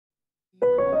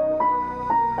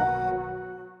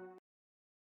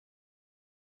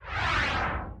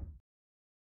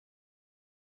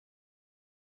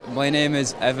My name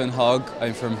is Evan Hogg.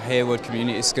 I'm from Heywood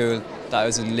Community School. That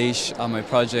is in Laois, and my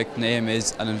project name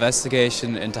is an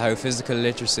investigation into how physical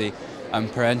literacy and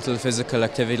parental physical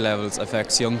activity levels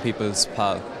affects young people's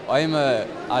PAL. I'm an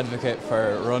advocate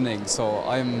for running, so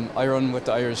I run with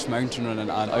the Irish Mountain Running,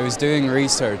 and I was doing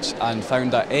research and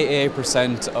found that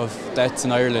 88% of deaths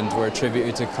in Ireland were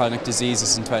attributed to chronic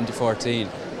diseases in 2014.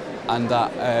 And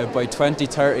that by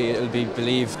 2030 it will be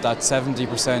believed that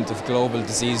 70% of global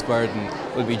disease burden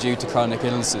will be due to chronic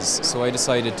illnesses. So I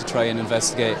decided to try and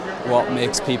investigate what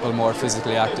makes people more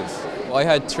physically active. I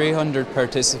had 300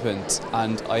 participants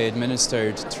and I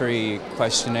administered 3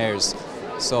 questionnaires.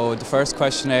 So the first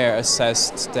questionnaire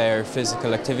assessed their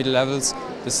physical activity levels,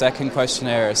 the second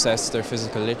questionnaire assessed their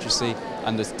physical literacy,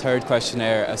 and the third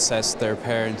questionnaire assessed their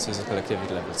parents' physical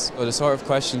activity levels. So the sort of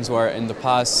questions were, in the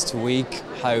past week,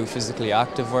 how physically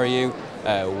active were you?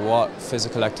 What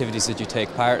physical activities did you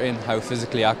take part in? How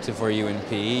physically active were you in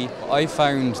PE? I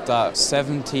found that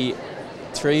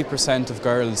 73% of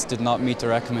girls did not meet the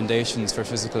recommendations for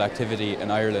physical activity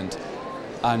in Ireland,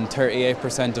 and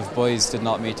 38% of boys did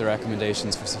not meet the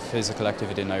recommendations for physical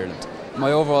activity in Ireland.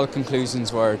 My overall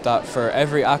conclusions were that for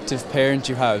every active parent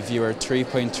you have, you are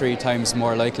 3.3 times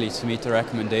more likely to meet the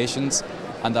recommendations,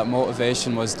 and that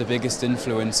motivation was the biggest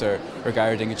influencer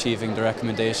regarding achieving the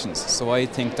recommendations. So I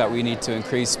think that we need to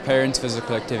increase parents'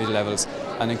 physical activity levels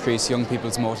and increase young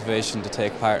people's motivation to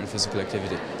take part in physical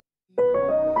activity.